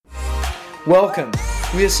Welcome.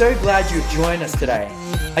 We are so glad you've joined us today.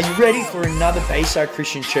 Are you ready for another Bayside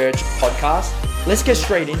Christian Church podcast? Let's get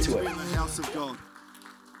straight into it. In the house of God.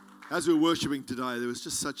 As we were worshiping today, there was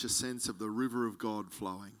just such a sense of the river of God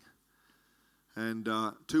flowing. And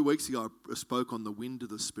 2 weeks ago, I spoke on the wind of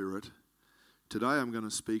the Spirit. Today, I'm going to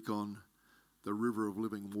speak on the river of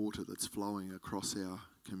living water that's flowing across our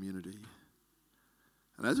community.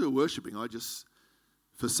 And as we were worshiping,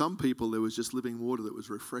 for some people, there was just living water that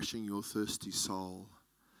was refreshing your thirsty soul.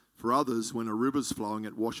 For others, when a river's flowing,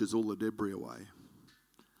 it washes all the debris away.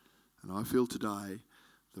 And I feel today,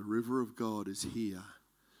 the river of God is here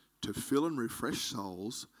to fill and refresh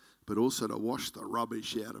souls, but also to wash the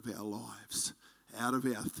rubbish out of our lives, out of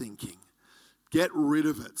our thinking. Get rid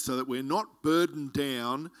of it so that we're not burdened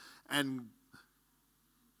down and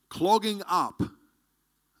clogging up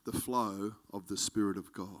the flow of the Spirit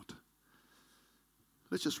of God.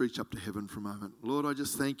 Let's just reach up to heaven for a moment. Lord, I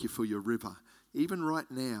just thank you for your river, even right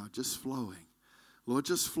now, just flowing. Lord,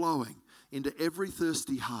 just flowing into every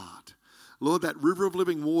thirsty heart. Lord, that river of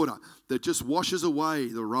living water that just washes away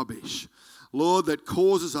the rubbish. Lord, that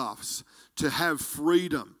causes us to have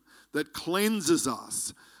freedom, that cleanses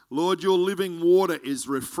us. Lord, your living water is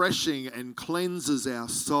refreshing and cleanses our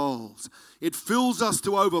souls. It fills us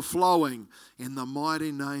to overflowing in the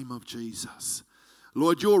mighty name of Jesus.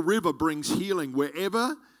 Lord, your river brings healing.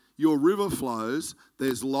 Wherever your river flows,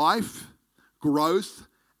 there's life, growth,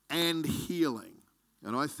 and healing.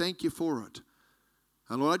 And I thank you for it.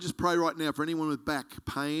 And Lord, I just pray right now for anyone with back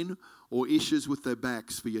pain or issues with their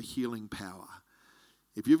backs for your healing power.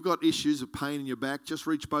 If you've got issues of pain in your back, just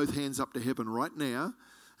reach both hands up to heaven right now,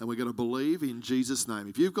 and we're going to believe in Jesus' name.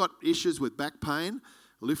 If you've got issues with back pain,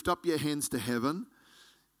 lift up your hands to heaven.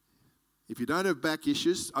 If you don't have back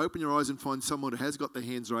issues, open your eyes and find someone who has got their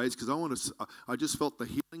hands raised, because I just felt the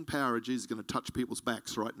healing power of Jesus is going to touch people's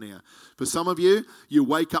backs right now. For some of you, you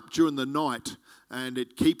wake up during the night and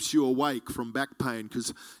it keeps you awake from back pain,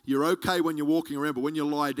 because you're okay when you're walking around, but when you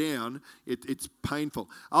lie down, it's painful.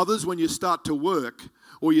 Others, when you start to work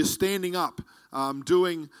or you're standing up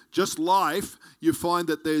doing just life, you find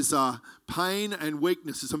that there's pain and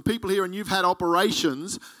weaknesses. Some people here, and you've had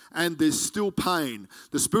operations and there's still pain.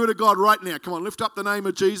 The Spirit of God right now, come on, lift up the name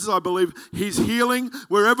of Jesus. I believe He's healing.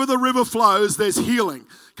 Wherever the river flows, there's healing.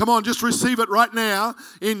 Come on, just receive it right now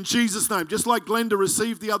in Jesus' name. Just like Glenda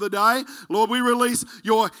received the other day, Lord, we release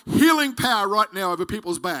your healing power right now over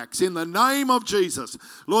people's backs in the name of Jesus.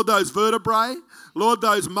 Lord, those vertebrae, Lord,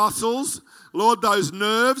 those muscles, Lord, those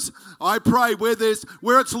nerves, I pray where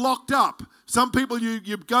it's locked up. Some people,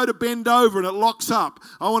 you go to bend over and it locks up.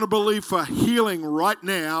 I want to believe for healing right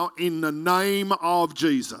now in the name of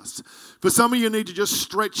Jesus. For some of you need to just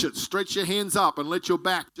stretch it. Stretch your hands up and let your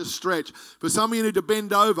back just stretch. For some of you need to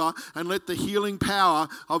bend over and let the healing power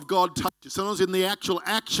of God touch you. Sometimes in the actual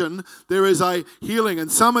action, there is a healing.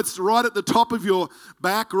 And some it's right at the top of your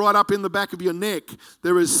back, right up in the back of your neck.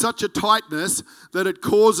 There is such a tightness that it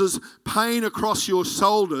causes pain across your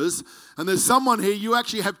shoulders. And there's someone here, you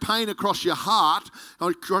actually have pain across your heart,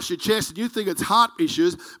 across your chest, and you think it's heart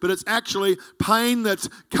issues, but it's actually pain that's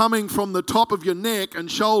coming from the top of your neck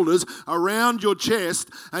and shoulders around your chest,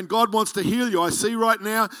 and God wants to heal you. I see right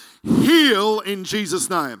now, heal in Jesus'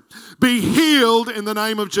 name. Be healed in the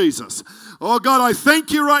name of Jesus. Oh God, I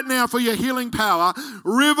thank you right now for your healing power.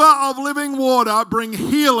 River of living water, bring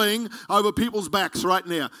healing over people's backs right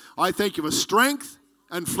now. I thank you for strength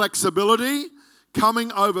and flexibility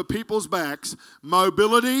coming over people's backs,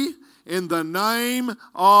 mobility in the name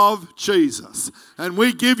of Jesus. And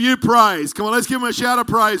we give you praise. Come on, let's give him a shout of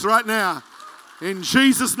praise right now. In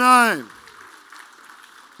Jesus' name.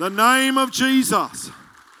 The name of Jesus.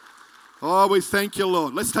 Oh, we thank you,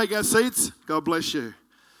 Lord. Let's take our seats. God bless you.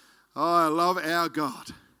 Oh, I love our God.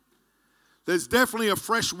 There's definitely a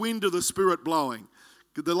fresh wind of the Spirit blowing.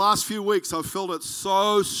 The last few weeks, I've felt it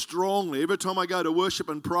so strongly. Every time I go to worship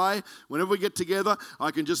and pray, whenever we get together,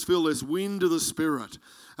 I can just feel this wind of the Spirit.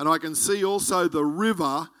 And I can see also the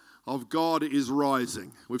river of God is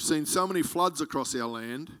rising. We've seen so many floods across our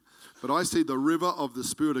land, but I see the river of the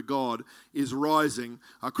Spirit of God is rising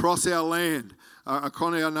across our land,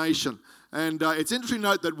 across our nation. And it's interesting to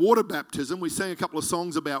note that water baptism, we sang a couple of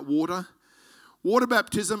songs about water. Water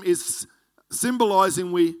baptism is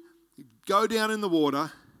symbolizing we go down in the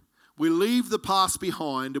water, we leave the past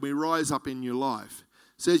behind, and we rise up in new life.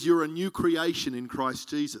 It says you're a new creation in Christ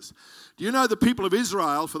Jesus. Do you know the people of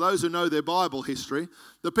Israel, for those who know their Bible history,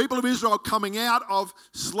 the people of Israel coming out of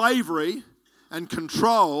slavery and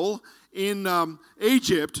control in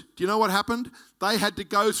Egypt, do you know what happened? They had to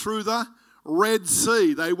go through the Red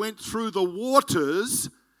Sea. They went through the waters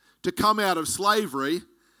to come out of slavery.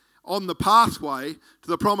 on the pathway to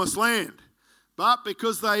the promised land. But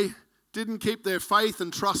because they didn't keep their faith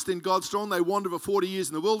and trust in God strong, they wandered for 40 years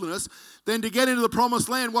in the wilderness. Then to get into the promised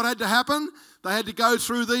land, what had to happen? They had to go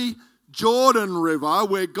through the Jordan River,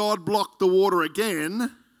 where God blocked the water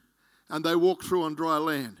again, and they walked through on dry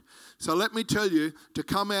land. So let me tell you, to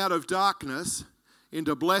come out of darkness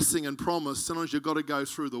into blessing and promise, sometimes you've got to go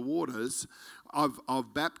through the waters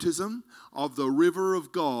of baptism, of the river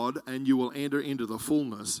of God, and you will enter into the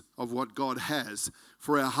fullness of what God has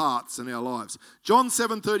for our hearts and our lives. John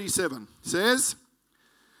 7:37 says,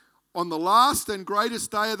 on the last and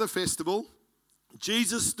greatest day of the festival,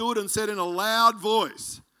 Jesus stood and said in a loud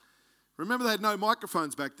voice, remember they had no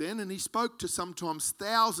microphones back then, and he spoke to sometimes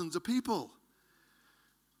thousands of people.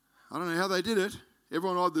 I don't know how they did it.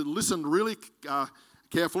 Everyone either listened really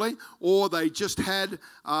carefully, or they just had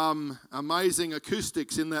amazing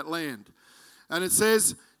acoustics in that land. And it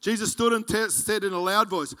says, Jesus stood and said in a loud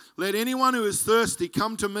voice, let anyone who is thirsty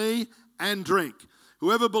come to me and drink.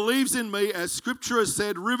 Whoever believes in me, as Scripture has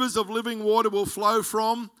said, rivers of living water will flow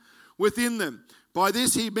from within them. By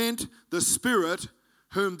this he meant the Spirit,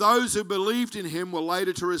 whom those who believed in him were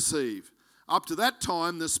later to receive. Up to that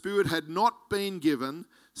time, the Spirit had not been given,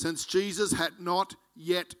 since Jesus had not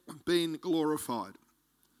yet been glorified.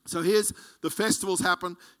 So here's the festivals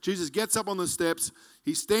happen. Jesus gets up on the steps.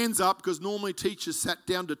 He stands up, because normally teachers sat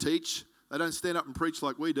down to teach. They don't stand up and preach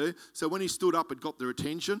like we do. So when he stood up, it got their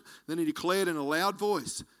attention. Then he declared in a loud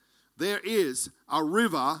voice, there is a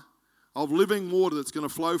river of living water that's going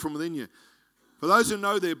to flow from within you. For those who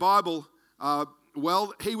know their Bible,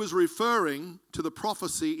 he was referring to the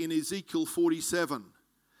prophecy in Ezekiel 47.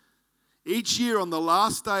 Each year on the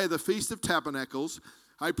last day of the Feast of Tabernacles,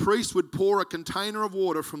 a priest would pour a container of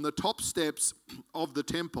water from the top steps of the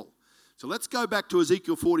temple. So let's go back to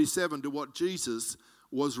Ezekiel 47 to what Jesus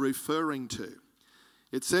was referring to.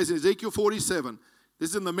 It says in Ezekiel 47,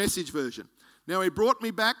 this is in the Message version. Now he brought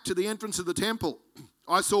me back to the entrance of the temple.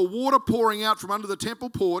 I saw water pouring out from under the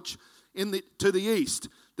temple porch to the east.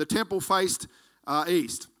 The temple faced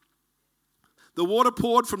east. The water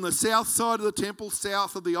poured from the south side of the temple,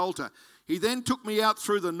 south of the altar. He then took me out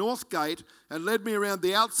through the north gate and led me around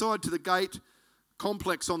the outside to the gate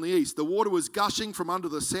complex on the east. The water was gushing from under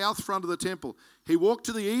the south front of the temple. He walked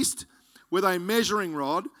to the east with a measuring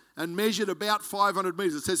rod and measured about 500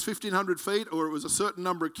 meters. It says 1,500 feet, or it was a certain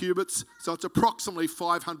number of cubits, so it's approximately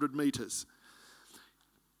 500 meters.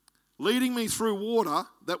 Leading me through water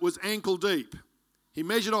that was ankle deep. He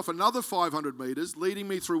measured off another 500 meters, leading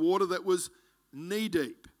me through water that was knee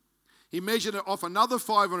deep. He measured off another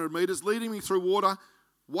 500 meters, leading me through water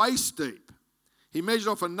waist deep. He measured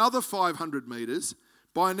off another 500 meters.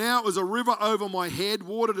 By now it was a river over my head,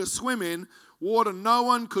 water to swim in, water no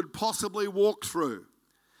one could possibly walk through.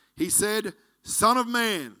 He said, Son of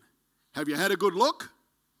man, have you had a good look?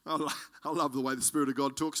 I love the way the Spirit of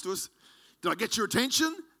God talks to us. Did I get your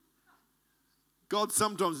attention? God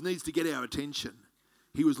sometimes needs to get our attention.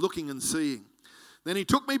 He was looking and seeing. Then he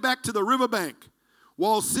took me back to the riverbank.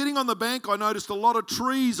 While sitting on the bank, I noticed a lot of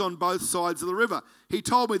trees on both sides of the river. He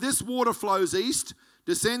told me this water flows east,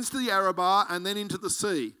 descends to the Arabah, and then into the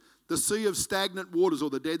sea of stagnant waters, or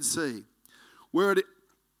the Dead Sea. Where it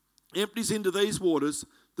empties into these waters,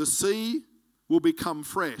 the sea will become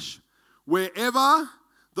fresh. Wherever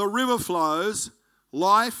the river flows,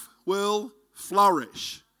 life will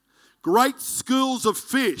flourish. Great schools of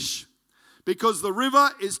fish, because the river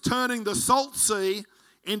is turning the salt sea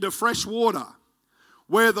into fresh water.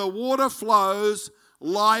 Where the water flows,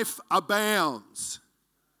 life abounds.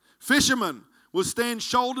 Fishermen will stand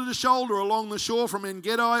shoulder to shoulder along the shore from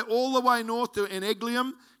En-Gedi all the way north to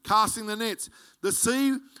En-Eglaim, casting the nets. The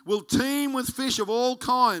sea will teem with fish of all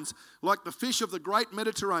kinds, like the fish of the great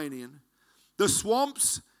Mediterranean. The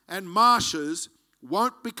swamps and marshes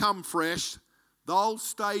won't become fresh, they'll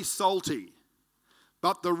stay salty.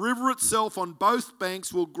 But the river itself on both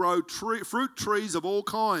banks will grow fruit trees of all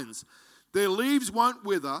kinds. Their leaves won't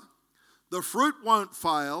wither, the fruit won't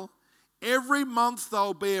fail. Every month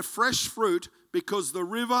they'll bear fresh fruit, because the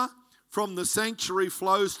river from the sanctuary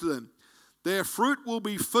flows to them. Their fruit will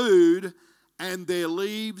be food, and their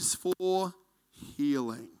leaves for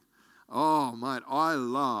healing. Oh, mate, I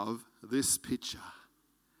love this picture.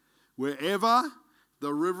 Wherever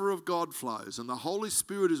the river of God flows, and the Holy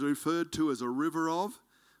Spirit is referred to as a river of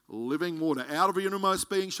living water. Out of your innermost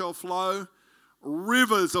being shall flow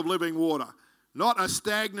rivers of living water. Not a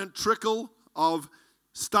stagnant trickle of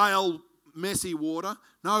stale, messy water.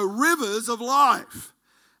 No, rivers of life.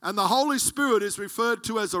 And the Holy Spirit is referred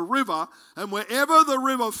to as a river. And wherever the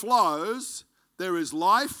river flows, there is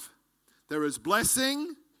life, there is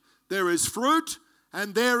blessing, there is fruit,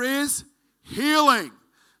 and there is healing.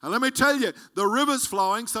 And let me tell you, the river's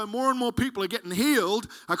flowing, so more and more people are getting healed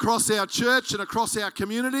across our church and across our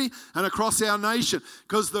community and across our nation,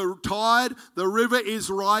 because the tide, the river is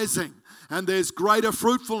rising, and there's greater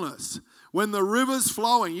fruitfulness. When the river's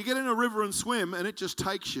flowing, you get in a river and swim, and it just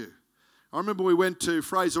takes you. I remember we went to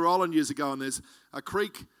Fraser Island years ago, and there's a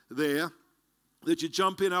creek there that you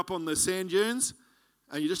jump in up on the sand dunes,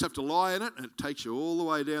 and you just have to lie in it, and it takes you all the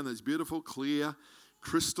way down. There's beautiful, clear,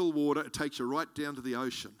 crystal water. It takes you right down to the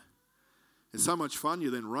ocean. It's so much fun. You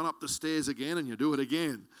then run up the stairs again and you do it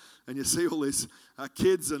again. And you see all these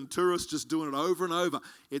kids and tourists just doing it over and over.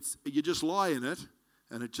 You just lie in it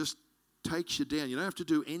and it just takes you down. You don't have to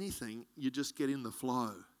do anything. You just get in the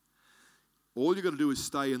flow. All you've got to do is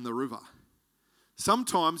stay in the river.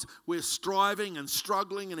 Sometimes we're striving and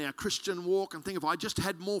struggling in our Christian walk and think, if I just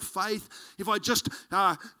had more faith, if I just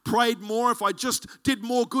prayed more, if I just did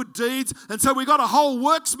more good deeds. And so we've got a whole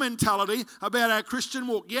works mentality about our Christian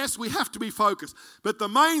walk. Yes, we have to be focused. But the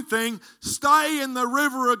main thing, stay in the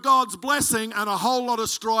river of God's blessing, and a whole lot of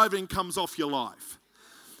striving comes off your life.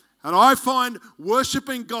 And I find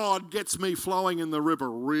worshiping God gets me flowing in the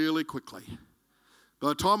river really quickly. By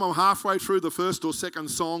the time I'm halfway through the first or second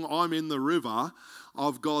song, I'm in the river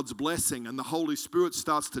of God's blessing, and the Holy Spirit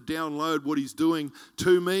starts to download what He's doing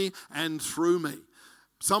to me and through me.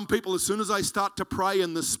 Some people, as soon as they start to pray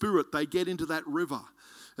in the Spirit, they get into that river.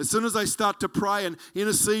 As soon as they start to pray and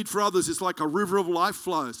intercede for others, it's like a river of life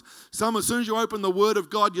flows. Some, as soon as you open the Word of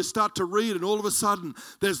God, you start to read, and all of a sudden,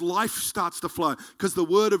 there's life starts to flow, because the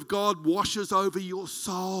Word of God washes over your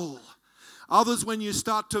soul. Others, when you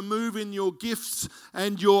start to move in your gifts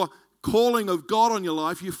and your calling of God on your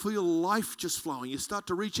life, you feel life just flowing. You start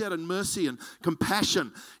to reach out in mercy and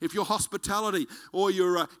compassion. If you're hospitality or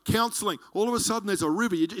you're counseling, all of a sudden there's a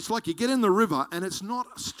river. It's like you get in the river and it's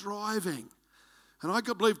not striving. And I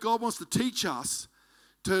believe God wants to teach us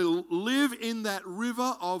to live in that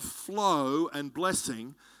river of flow and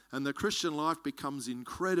blessing, and the Christian life becomes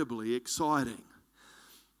incredibly exciting.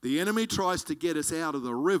 The enemy tries to get us out of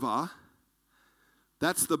the river.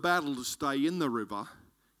 That's the battle, to stay in the river,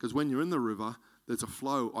 because when you're in the river, there's a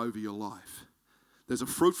flow over your life. There's a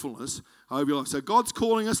fruitfulness over your life. So God's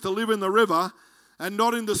calling us to live in the river and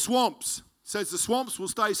not in the swamps. He says the swamps will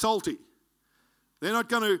stay salty. They're not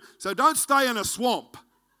going to, so don't stay in a swamp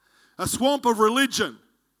of religion,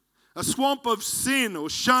 a swamp of sin or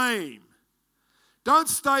shame. Don't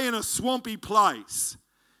stay in a swampy place,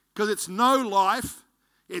 because it's no life.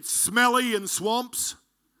 It's smelly in swamps.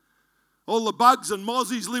 All the bugs and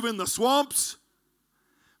mozzies live in the swamps.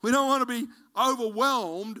 We don't want to be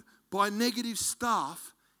overwhelmed by negative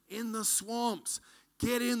stuff in the swamps.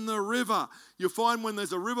 Get in the river. You'll find when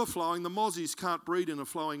there's a river flowing, the mozzies can't breed in a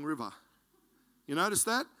flowing river. You notice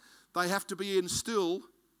that? They have to be in still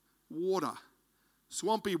water,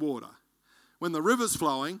 swampy water. When the river's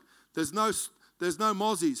flowing, there's no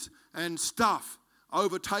mozzies and stuff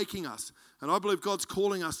overtaking us. And I believe God's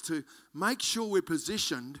calling us to make sure we're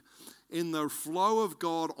positioned in the flow of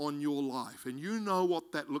God on your life. And you know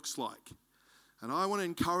what that looks like. And I want to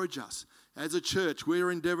encourage us. As a church,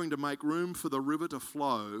 we're endeavoring to make room for the river to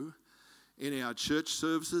flow in our church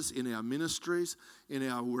services, in our ministries, in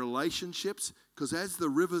our relationships. Because as the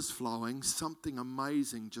river's flowing, something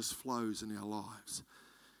amazing just flows in our lives.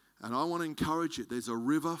 And I want to encourage you. There's a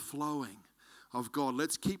river flowing of God.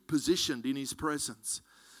 Let's keep positioned in His presence.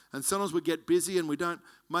 And sometimes we get busy and we don't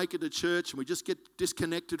make it to church and we just get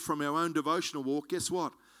disconnected from our own devotional walk. Guess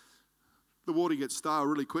what? The water gets stale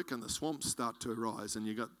really quick and the swamps start to arise, and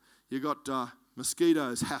you got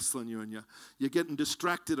mosquitoes hassling you, and you're getting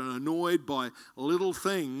distracted and annoyed by little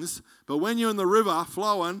things. But when you're in the river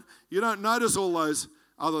flowing, you don't notice all those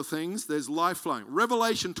other things. There's life flowing.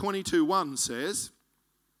 Revelation 22:1 says,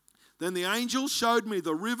 "Then the angel showed me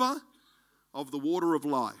the river of the water of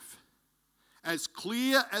life, as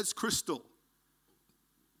clear as crystal."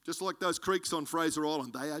 Just like those creeks on Fraser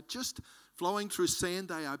Island. They are just flowing through sand.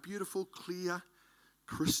 They are beautiful, clear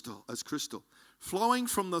crystal, as crystal. Flowing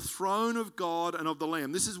from the throne of God and of the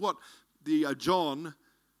Lamb. This is what the John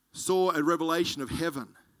saw at Revelation of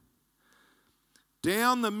heaven.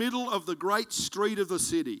 Down the middle of the great street of the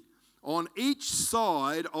city, on each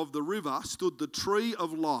side of the river stood the tree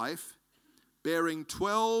of life, bearing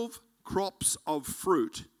 12 crops of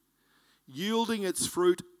fruit, yielding its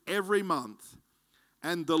fruit every month.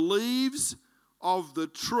 And the leaves of the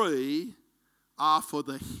tree are for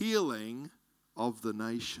the healing of the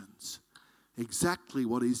nations. Exactly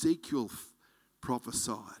what Ezekiel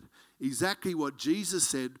prophesied. Exactly what Jesus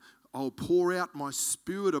said, "I'll pour out my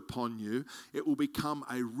Spirit upon you. It will become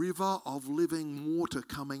a river of living water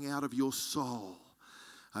coming out of your soul."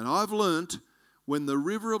 And I've learnt when the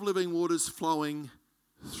river of living water is flowing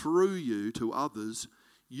through you to others,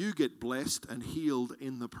 you get blessed and healed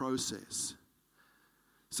in the process.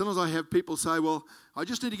 Sometimes I have people say, well, I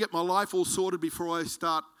just need to get my life all sorted before I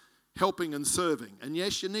start helping and serving. And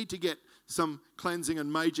yes, you need to get some cleansing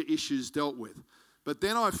and major issues dealt with. But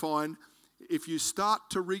then I find if you start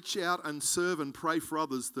to reach out and serve and pray for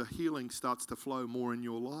others, the healing starts to flow more in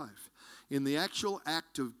your life. In the actual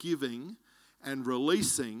act of giving and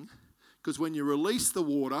releasing, because when you release the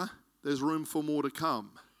water, there's room for more to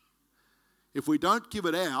come. If we don't give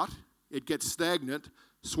it out, it gets stagnant,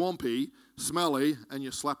 swampy, smelly, and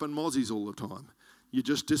you're slapping mozzies all the time. You're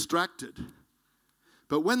just distracted.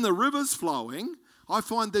 But when the river's flowing, I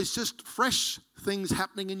find there's just fresh things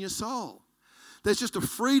happening in your soul. There's just a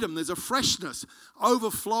freedom, there's a freshness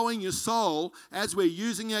overflowing your soul as we're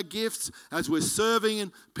using our gifts, as we're serving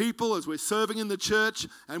in people, as we're serving in the church,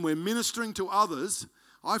 and we're ministering to others.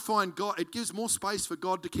 I find God, it gives more space for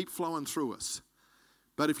God to keep flowing through us.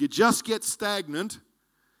 But if you just get stagnant,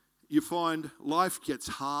 you find life gets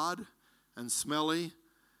hard and smelly,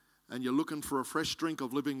 and you're looking for a fresh drink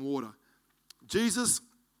of living water. Jesus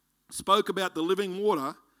spoke about the living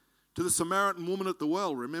water to the Samaritan woman at the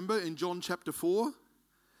well, remember, in John chapter 4?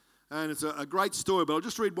 And it's a great story, but I'll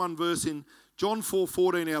just read one verse in John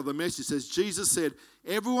 4:14 out of the Message. It says, Jesus said,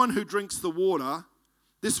 everyone who drinks the water,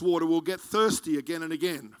 this water will get thirsty again and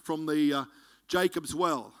again from the Jacob's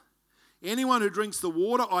well. Anyone who drinks the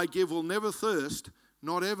water I give will never thirst,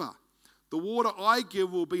 not ever. The water I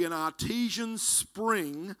give will be an artesian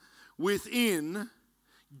spring within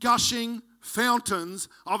gushing fountains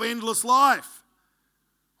of endless life.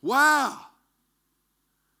 Wow.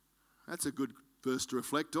 That's a good verse to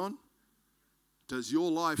reflect on. Does your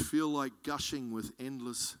life feel like gushing with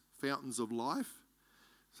endless fountains of life?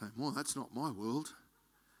 Say, well, that's not my world.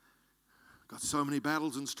 Got so many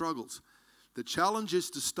battles and struggles. The challenge is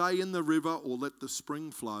to stay in the river or let the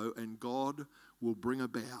spring flow, and God will bring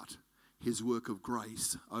about his work of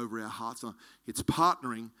grace over our hearts. It's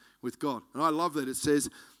partnering with God. And I love that it says,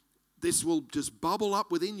 this will just bubble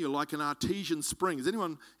up within you like an artesian spring. Has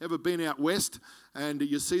anyone ever been out west and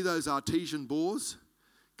you see those artesian bores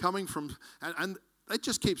coming from, and it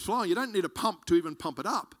just keeps flowing. You don't need a pump to even pump it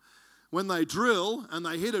up. When they drill and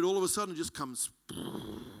they hit it, all of a sudden it just comes,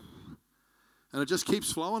 and it just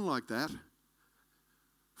keeps flowing like that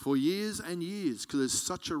for years and years because there's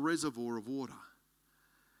such a reservoir of water.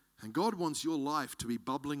 And God wants your life to be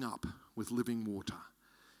bubbling up with living water.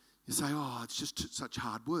 You say, oh, it's just such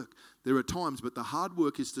hard work. There are times, but the hard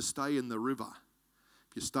work is to stay in the river.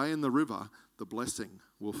 If you stay in the river, the blessing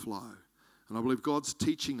will flow. And I believe God's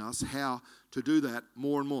teaching us how to do that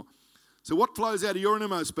more and more. So what flows out of your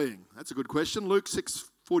innermost being? That's a good question. Luke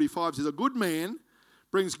 6:45 says, a good man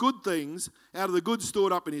brings good things out of the good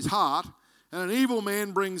stored up in his heart, and an evil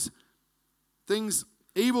man brings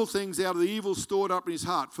evil things out of the evil stored up in his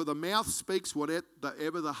heart. For the mouth speaks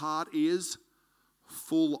whatever the heart is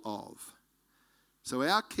full of. So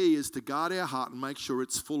our key is to guard our heart and make sure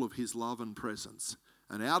it's full of his love and presence.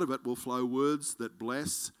 And out of it will flow words that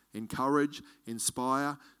bless, encourage,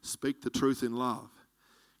 inspire, speak the truth in love.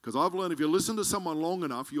 Because I've learned if you listen to someone long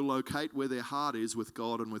enough, you'll locate where their heart is with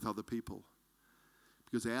God and with other people.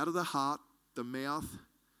 Because out of the heart, the mouth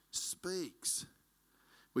speaks.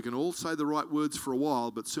 We can all say the right words for a while,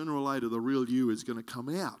 but sooner or later the real you is going to come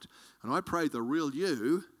out. And I pray the real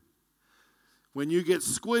you, when you get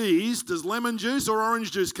squeezed, does lemon juice or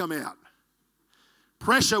orange juice come out?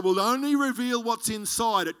 Pressure will only reveal what's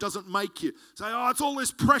inside. It doesn't make you say, oh, it's all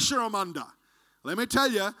this pressure I'm under. Let me tell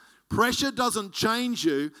you, pressure doesn't change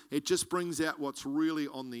you. It just brings out what's really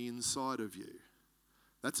on the inside of you.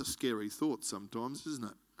 That's a scary thought sometimes, isn't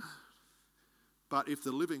it? But if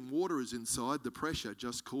the living water is inside, the pressure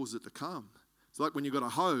just causes it to come. It's like when you've got a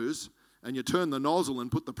hose and you turn the nozzle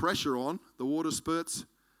and put the pressure on, the water spurts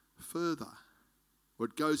further. Or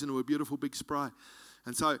it goes into a beautiful big spray.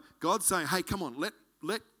 And so God's saying, hey, come on, let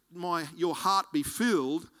your heart be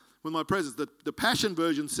filled with my presence. The Passion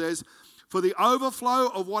Version says, for the overflow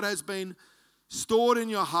of what has been stored in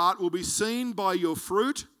your heart will be seen by your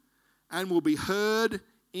fruit and will be heard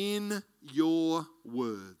in your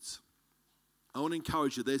words. I want to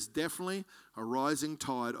encourage you, there's definitely a rising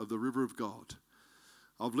tide of the river of God.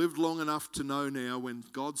 I've lived long enough to know now when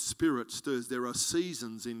God's Spirit stirs, there are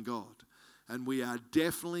seasons in God. And we are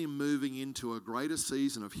definitely moving into a greater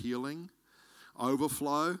season of healing,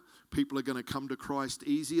 overflow. People are going to come to Christ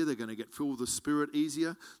easier. They're going to get filled with the Spirit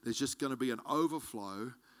easier. There's just going to be an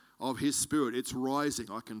overflow of His Spirit. It's rising.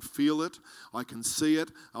 I can feel it. I can see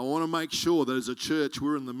it. I want to make sure that as a church,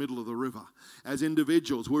 we're in the middle of the river. As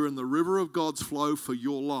individuals, we're in the river of God's flow for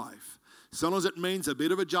your life. Sometimes it means a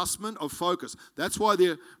bit of adjustment of focus. That's why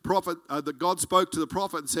the prophet, that God spoke to the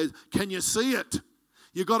prophet and said, can you see it?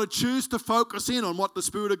 You've got to choose to focus in on what the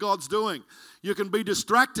Spirit of God's doing. You can be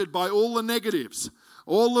distracted by all the negatives,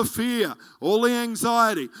 all the fear, all the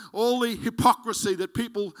anxiety, all the hypocrisy that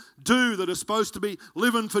people do that are supposed to be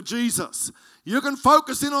living for Jesus. You can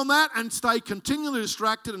focus in on that and stay continually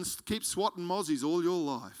distracted and keep swatting mozzies all your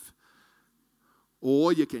life.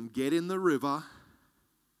 Or you can get in the river,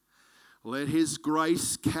 let His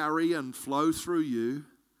grace carry and flow through you,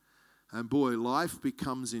 and boy, life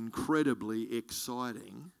becomes incredibly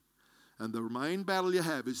exciting. And the main battle you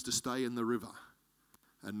have is to stay in the river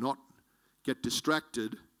and not get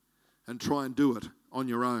distracted and try and do it on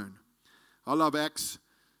your own. I love Acts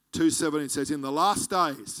 2:17. It says, in the last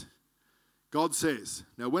days, God says,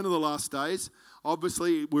 now when are the last days?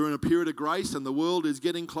 Obviously, we're in a period of grace and the world is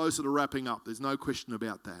getting closer to wrapping up. There's no question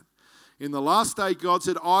about that. In the last day, God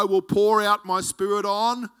said, I will pour out my Spirit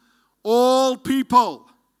on all people.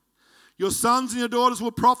 Your sons and your daughters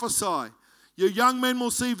will prophesy. Your young men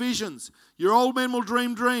will see visions. Your old men will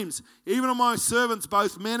dream dreams. Even on my servants,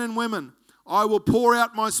 both men and women, I will pour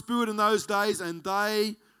out my Spirit in those days, and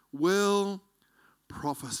they will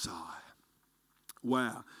prophesy.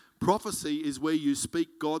 Wow. Prophecy is where you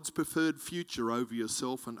speak God's preferred future over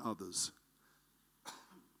yourself and others.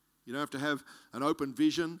 You don't have to have an open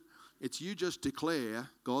vision. It's you just declare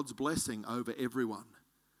God's blessing over everyone.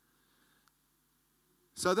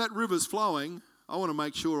 So that river's flowing. I want to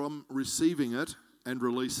make sure I'm receiving it and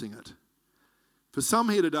releasing it. For some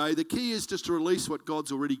here today, the key is just to release what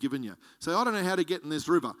God's already given you. Say, I don't know how to get in this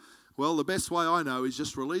river. Well, the best way I know is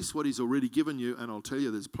just release what He's already given you, and I'll tell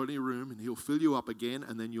you there's plenty of room, and He'll fill you up again,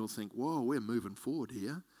 and then you'll think, whoa, we're moving forward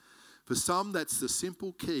here. For some, that's the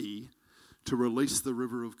simple key to release the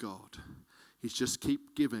river of God. Is just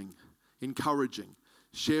keep giving, encouraging,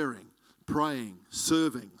 sharing, praying,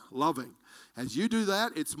 serving, loving. As you do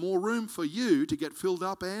that, it's more room for you to get filled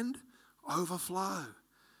up and overflow.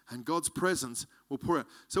 And God's presence will pour out.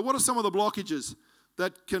 So what are some of the blockages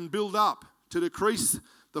that can build up to decrease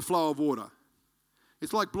the flow of water?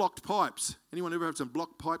 It's like blocked pipes. Anyone ever have some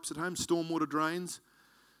blocked pipes at home? Stormwater drains?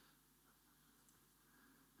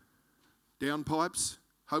 Down pipes?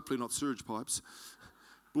 Hopefully not sewage pipes.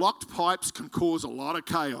 Blocked pipes can cause a lot of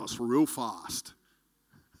chaos real fast.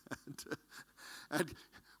 And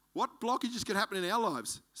what blockages can happen in our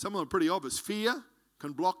lives? Some of them are pretty obvious. Fear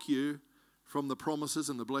can block you from the promises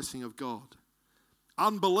and the blessing of God.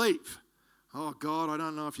 Unbelief. Oh, God, I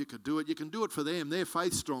don't know if you could do it. You can do it for them. They're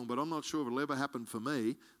faith strong, but I'm not sure if it'll ever happen for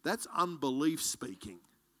me. That's unbelief speaking.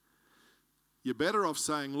 You're better off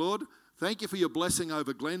saying, Lord, thank you for your blessing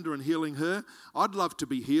over Glenda and healing her. I'd love to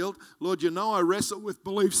be healed. Lord, you know I wrestle with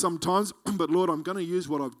belief sometimes, but Lord, I'm going to use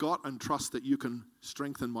what I've got and trust that you can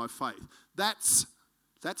strengthen my faith. That's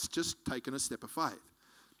just taking a step of faith.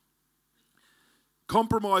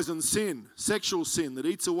 Compromise and sin, sexual sin that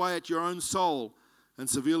eats away at your own soul and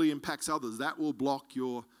severely impacts others, that will block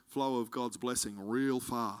your flow of God's blessing real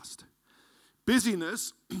fast.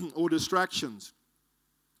 Busyness or distractions,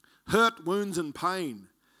 hurt, wounds and pain,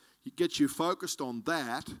 it gets you focused on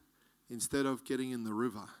that instead of getting in the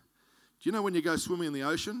river. Do you know when you go swimming in the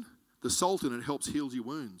ocean, the salt in it helps heal your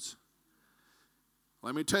wounds?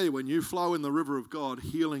 Let me tell you, when you flow in the river of God,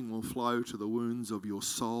 healing will flow to the wounds of your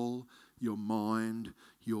soul, your mind,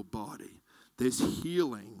 your body. There's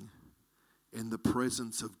healing in the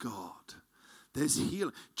presence of God. There's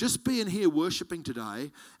healing. Just being here worshiping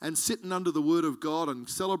today and sitting under the Word of God and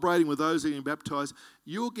celebrating with those who are baptized,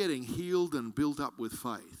 you're getting healed and built up with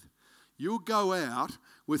faith. You'll go out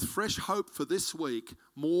with fresh hope for this week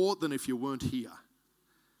more than if you weren't here.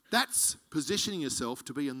 That's positioning yourself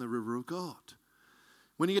to be in the river of God.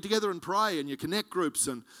 When you get together and pray and you connect groups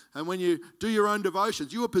and when you do your own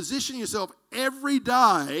devotions, you are positioning yourself every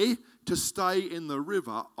day to stay in the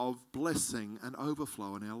river of blessing and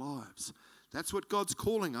overflow in our lives. That's what God's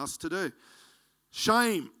calling us to do.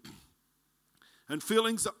 Shame and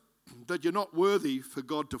feelings that you're not worthy for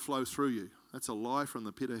God to flow through you. That's a lie from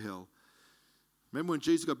the pit of hell. Remember when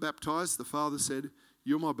Jesus got baptized, the Father said,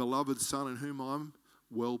 "You're my beloved Son in whom I'm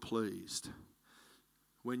well pleased."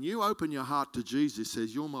 When you open your heart to Jesus, it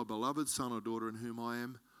says, "You're my beloved son or daughter in whom I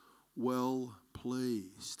am well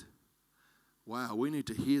pleased." Wow, we need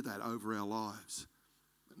to hear that over our lives.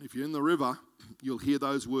 And if you're in the river, you'll hear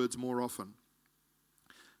those words more often.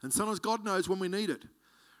 And sometimes God knows when we need it.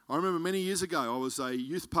 I remember many years ago, I was a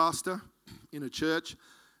youth pastor in a church,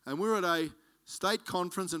 and we were at a State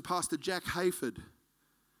conference, and Pastor Jack Hayford.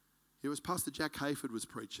 It was Pastor Jack Hayford was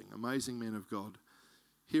preaching, amazing man of God,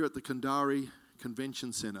 here at the Kundari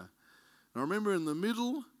Convention Centre. And I remember in the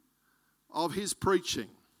middle of his preaching,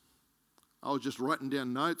 I was just writing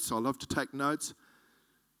down notes. I love to take notes.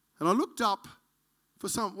 And I looked up for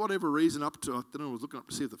whatever reason, I don't know, I was looking up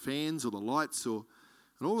to see if the fans or the lights, and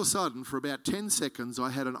all of a sudden, for about 10 seconds,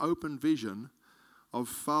 I had an open vision of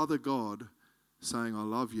Father God saying, I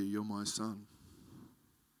love you, you're my son.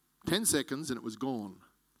 10 seconds and it was gone.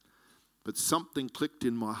 But something clicked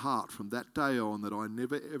in my heart from that day on that I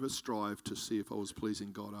never ever strived to see if I was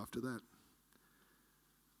pleasing God after that.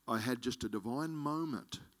 I had just a divine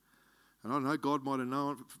moment. And I don't know, God might have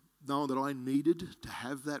known that I needed to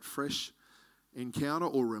have that fresh encounter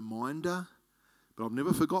or reminder. But I've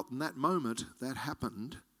never forgotten that moment that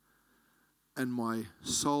happened. And my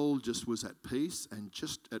soul just was at peace and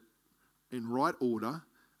just in right order.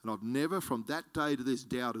 And I've never from that day to this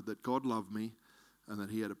doubted that God loved me and that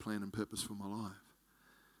he had a plan and purpose for my life.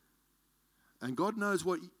 And God knows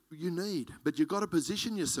what you need. But you've got to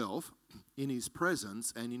position yourself in his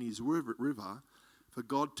presence and in his river for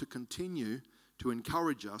God to continue to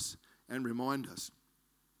encourage us and remind us.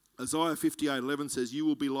 Isaiah 58:11 says, you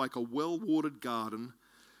will be like a well-watered garden,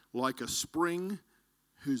 like a spring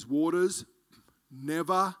whose waters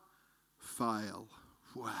never fail.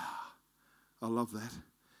 Wow. I love that.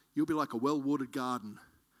 You'll be like a well-watered garden.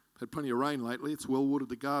 Had plenty of rain lately. It's well-watered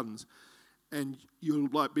the gardens. And you'll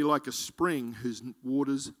be like a spring whose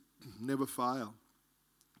waters never fail.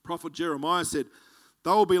 Prophet Jeremiah said,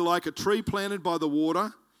 they will be like a tree planted by the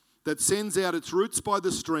water that sends out its roots by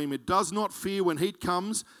the stream. It does not fear when heat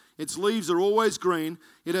comes. Its leaves are always green.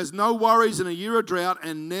 It has no worries in a year of drought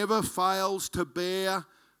and never fails to bear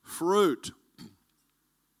fruit.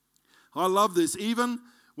 I love this. Even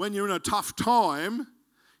when you're in a tough time,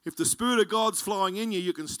 if the Spirit of God's flowing in you,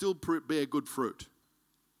 you can still bear good fruit.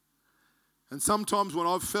 And sometimes when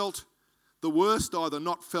I've felt the worst, either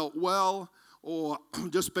not felt well or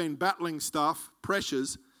just been battling stuff,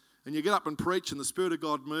 pressures, and you get up and preach and the Spirit of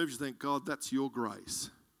God moves, you think, God, that's your grace.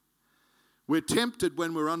 We're tempted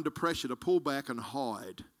when we're under pressure to pull back and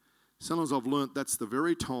hide. Sometimes I've learnt that's the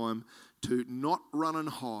very time to not run and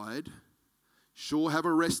hide. Sure, have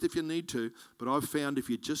a rest if you need to, but I've found if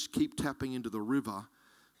you just keep tapping into the river,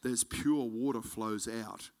 there's pure water flows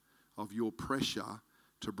out of your pressure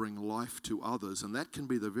to bring life to others. And that can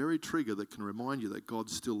be the very trigger that can remind you that God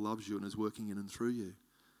still loves you and is working in and through you.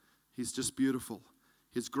 He's just beautiful.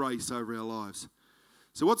 His grace over our lives.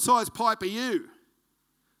 So what size pipe are you?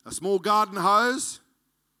 A small garden hose?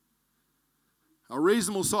 A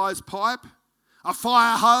reasonable sized pipe? A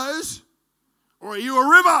fire hose? Or are you a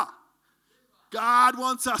river? God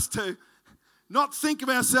wants us to not think of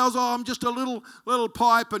ourselves, oh, I'm just a little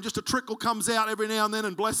pipe and just a trickle comes out every now and then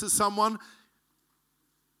and blesses someone.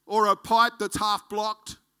 Or a pipe that's half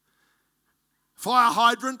blocked. Fire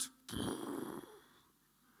hydrant.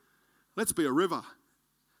 Let's be a river.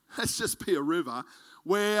 Let's just be a river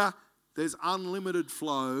where there's unlimited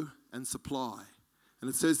flow and supply. And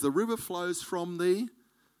it says the river flows from the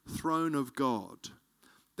throne of God.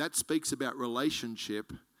 That speaks about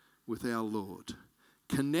relationship with our Lord,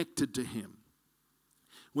 connected to him.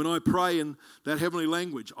 When I pray in that heavenly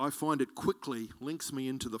language, I find it quickly links me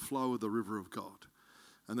into the flow of the river of God.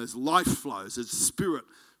 And there's life flows, there's spirit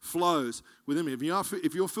flows within me.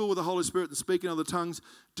 If you're filled with the Holy Spirit and speaking other tongues,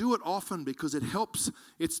 do it often because it helps.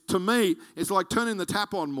 To me, it's like turning the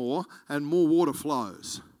tap on more and more water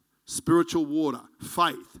flows. Spiritual water,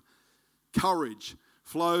 faith, courage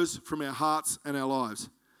flows from our hearts and our lives.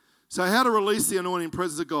 So how to release the anointing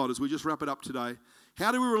presence of God as we just wrap it up today.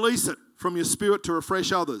 How do we release it from your spirit to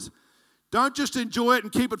refresh others? Don't just enjoy it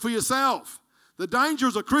and keep it for yourself. The danger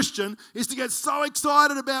as a Christian is to get so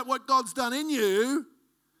excited about what God's done in you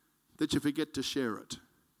that you forget to share it.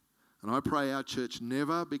 And I pray our church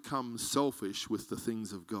never becomes selfish with the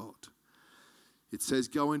things of God. It says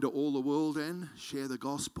go into all the world and share the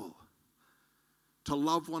gospel. To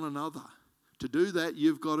love one another. To do that,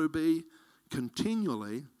 you've got to be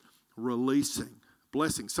continually releasing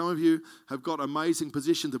blessing. Some of you have got amazing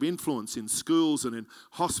positions of influence in schools and in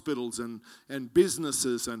hospitals and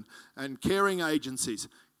businesses and caring agencies.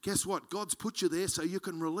 Guess what? God's put you there so you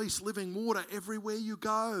can release living water everywhere you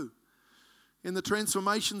go. In the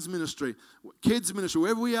transformations ministry, kids ministry,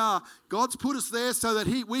 wherever we are, God's put us there so that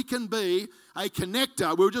we can be a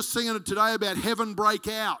connector. We were just singing it today about heaven break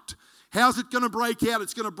out. How's it going to break out?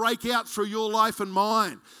 It's going to break out through your life and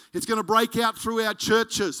mine. It's going to break out through our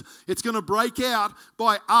churches. It's going to break out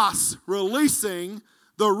by us releasing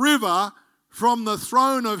the river from the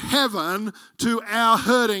throne of heaven to our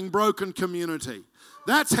hurting, broken community.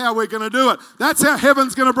 That's how we're going to do it. That's how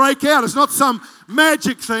heaven's going to break out. It's not some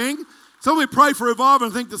magic thing. So we pray for revival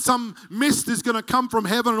and think that some mist is going to come from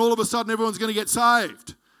heaven and all of a sudden everyone's going to get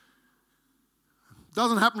saved.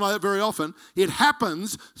 Doesn't happen like that very often. It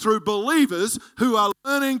happens through believers who are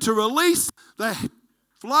learning to release the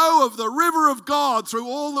flow of the river of God through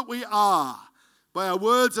all that we are, by our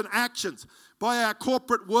words and actions, by our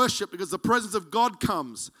corporate worship, because the presence of God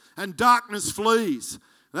comes and darkness flees.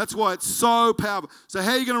 That's why it's so powerful. So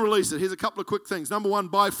how are you going to release it? Here's a couple of quick things. Number one,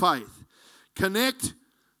 by faith. Connect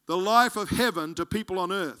the life of heaven to people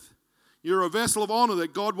on earth. You're a vessel of honor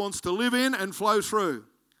that God wants to live in and flow through.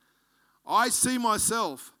 I see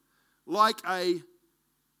myself like a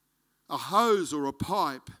hose or a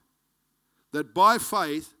pipe that by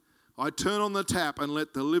faith I turn on the tap and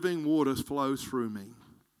let the living waters flow through me.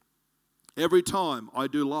 Every time I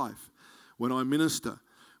do life, when I minister,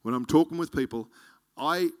 when I'm talking with people,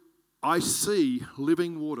 I see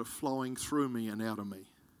living water flowing through me and out of me.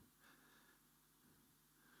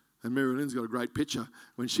 And Mary Lynn's got a great picture.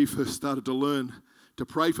 When she first started to learn to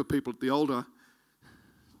pray for people at the altar,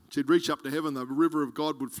 she'd reach up to heaven, the river of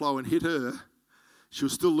God would flow and hit her. She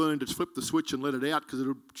was still learning to flip the switch and let it out because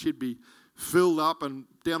she'd be filled up and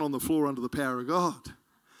down on the floor under the power of God.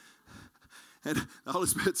 And the Holy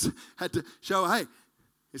Spirit had to show her, hey,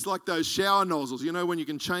 it's like those shower nozzles. You know when you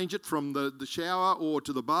can change it from the shower or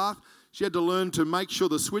to the bath? She had to learn to make sure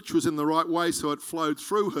the switch was in the right way so it flowed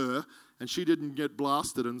through her and she didn't get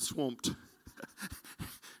blasted and swamped.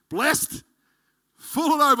 Blessed,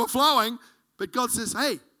 full and overflowing. But God says,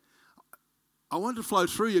 hey, I want it to flow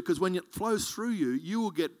through you because when it flows through you, you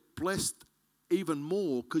will get blessed even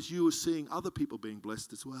more because you are seeing other people being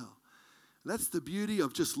blessed as well. And that's the beauty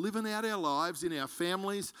of just living out our lives in our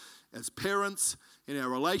families, as parents, in our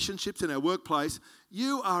relationships, in our workplace.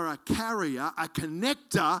 You are a carrier, a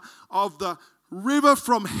connector of the river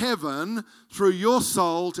from heaven through your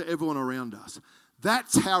soul to everyone around us.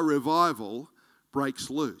 That's how revival breaks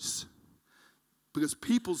loose. Because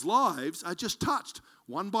people's lives are just touched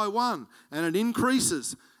one by one, and it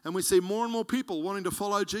increases. And we see more and more people wanting to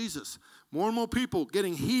follow Jesus. More and more people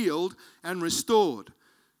getting healed and restored.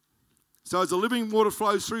 So as the living water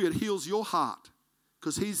flows through you, it heals your heart.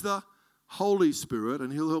 Because He's the Holy Spirit,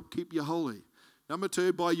 and He'll help keep you holy. Number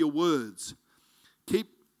two, by your words. Keep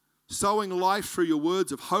sowing life through your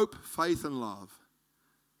words of hope, faith, and love.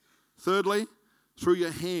 Thirdly, through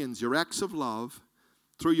your hands, your acts of love,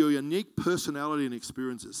 through your unique personality and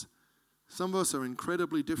experiences. Some of us are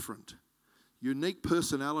incredibly different. Unique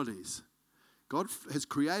personalities. God has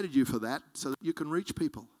created you for that so that you can reach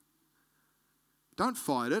people. Don't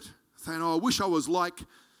fight it. Saying, oh, I wish I was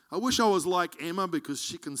like Emma because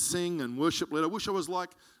she can sing and worship leader. I wish I was like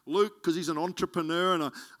Luke because he's an entrepreneur.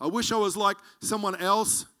 And I wish I was like someone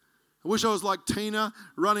else. I wish I was like Tina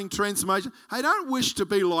running transformation. Hey, don't wish to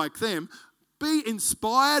be like them. Be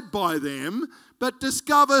inspired by them, but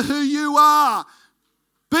discover who you are.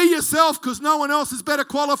 Be yourself because no one else is better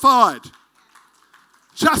qualified.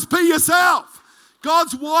 Just be yourself.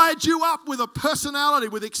 God's wired you up with a personality,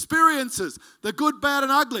 with experiences, the good, bad,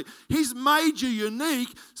 and ugly. He's made you unique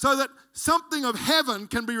so that something of heaven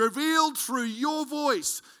can be revealed through your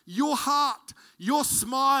voice, your heart, your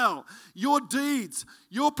smile, your deeds,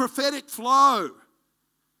 your prophetic flow.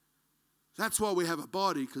 That's why we have a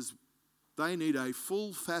body, because they need a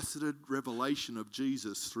full-faceted revelation of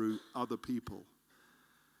Jesus through other people.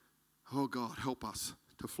 Oh, God, help us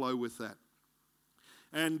to flow with that.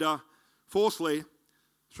 And fourthly,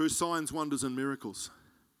 through signs, wonders, and miracles.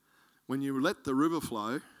 When you let the river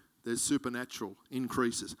flow, there's supernatural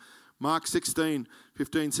increases. Mark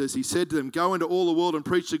 16:15 says, He said to them, Go into all the world and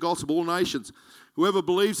preach the gospel to all nations. Whoever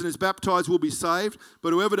believes and is baptized will be saved,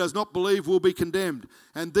 but whoever does not believe will be condemned.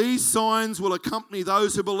 And these signs will accompany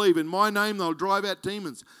those who believe. In my name they'll drive out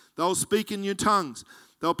demons. They'll speak in new tongues.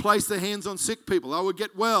 They'll place their hands on sick people. They will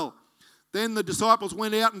get well. Then the disciples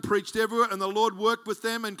went out and preached everywhere, and the Lord worked with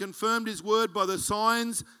them and confirmed His word by the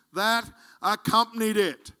signs that accompanied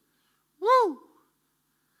it. Woo!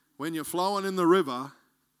 When you're flowing in the river,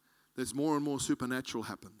 there's more and more supernatural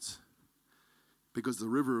happens. Because the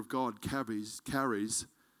river of God carries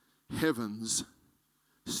heaven's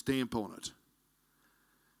stamp on it.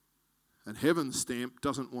 And heaven's stamp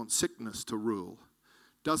doesn't want sickness to rule.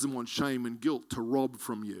 Doesn't want shame and guilt to rob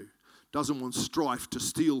from you. Doesn't want strife to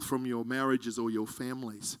steal from your marriages or your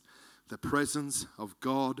families. The presence of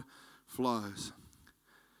God flows.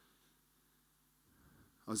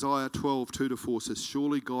 Isaiah 12:2-4 says,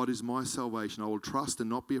 Surely God is my salvation. I will trust and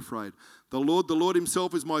not be afraid. The Lord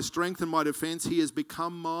Himself is my strength and my defense. He has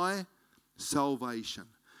become my salvation.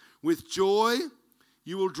 With joy,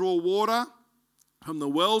 you will draw water from the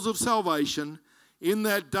wells of salvation. In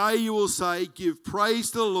that day you will say, give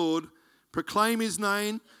praise to the Lord, proclaim his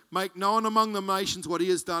name, make known among the nations what he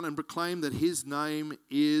has done, and proclaim that his name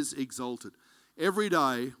is exalted. Every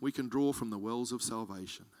day we can draw from the wells of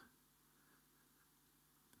salvation.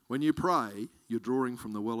 When you pray, you're drawing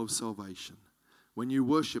from the well of salvation. When you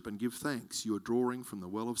worship and give thanks, you are drawing from the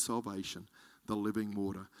well of salvation, the living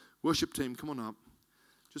water. Worship team, come on up.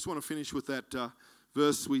 Just want to finish with that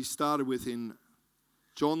verse we started with in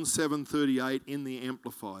John 7:38 in the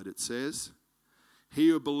Amplified. It says, he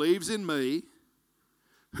who believes in me,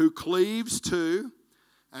 who cleaves to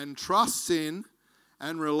and trusts in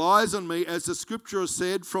and relies on me, as the scripture has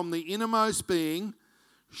said, from the innermost being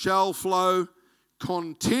shall flow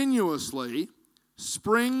continuously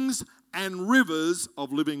springs and rivers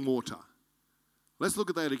of living water. Let's look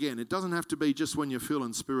at that again. It doesn't have to be just when you're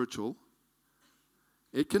feeling spiritual.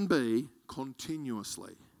 It can be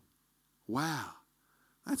continuously. Wow,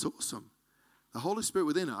 that's awesome. The Holy Spirit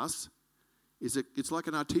within us, it's like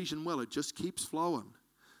an artesian well. It just keeps flowing.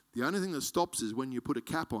 The only thing that stops is when you put a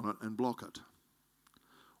cap on it and block it.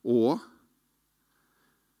 Or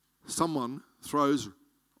someone throws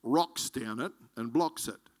rocks down it and blocks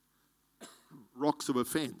it. Rocks of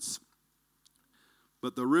offense.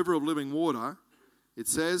 But the river of living water, it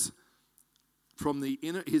says, from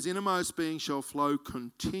his innermost being shall flow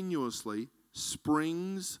continuously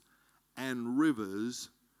springs and rivers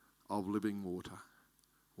of living water.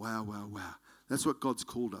 Wow, wow, wow. That's what God's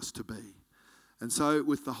called us to be. And so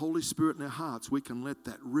with the Holy Spirit in our hearts, we can let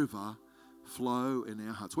that river flow in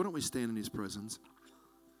our hearts. Why don't we stand in his presence?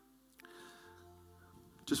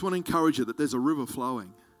 Just want to encourage you that there's a river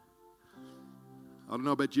flowing. I don't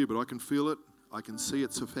know about you, but I can feel it. I can see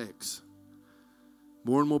its effects.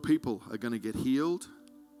 More and more people are going to get healed.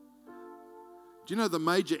 Do you know the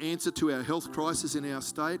major answer to our health crisis in our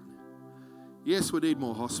state? Yes, we need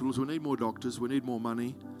more hospitals, we need more doctors, we need more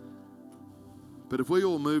money. But if we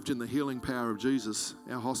all moved in the healing power of Jesus,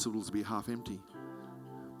 our hospitals would be half empty.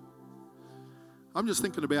 I'm just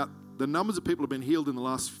thinking about the numbers of people who have been healed in the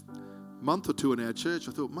last month or two in our church.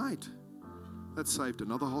 I thought, mate, that saved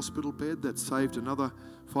another hospital bed, that saved another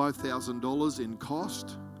 $5,000 in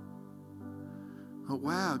cost. Oh,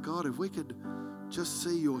 wow, God, if we could just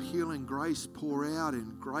see your healing grace pour out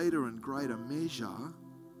in greater and greater measure.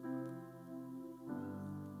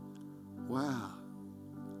 Wow.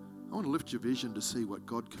 I want to lift your vision to see what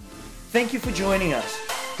God can do. Thank you for joining us.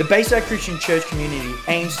 The Bayside Christian Church community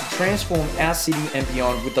aims to transform our city and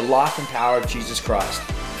beyond with the life and power of Jesus Christ.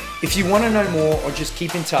 If you want to know more or just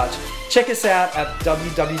keep in touch, check us out at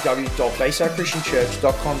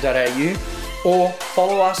www.baysidechristianchurch.com.au or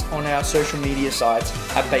follow us on our social media sites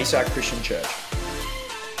at Bayside Christian Church.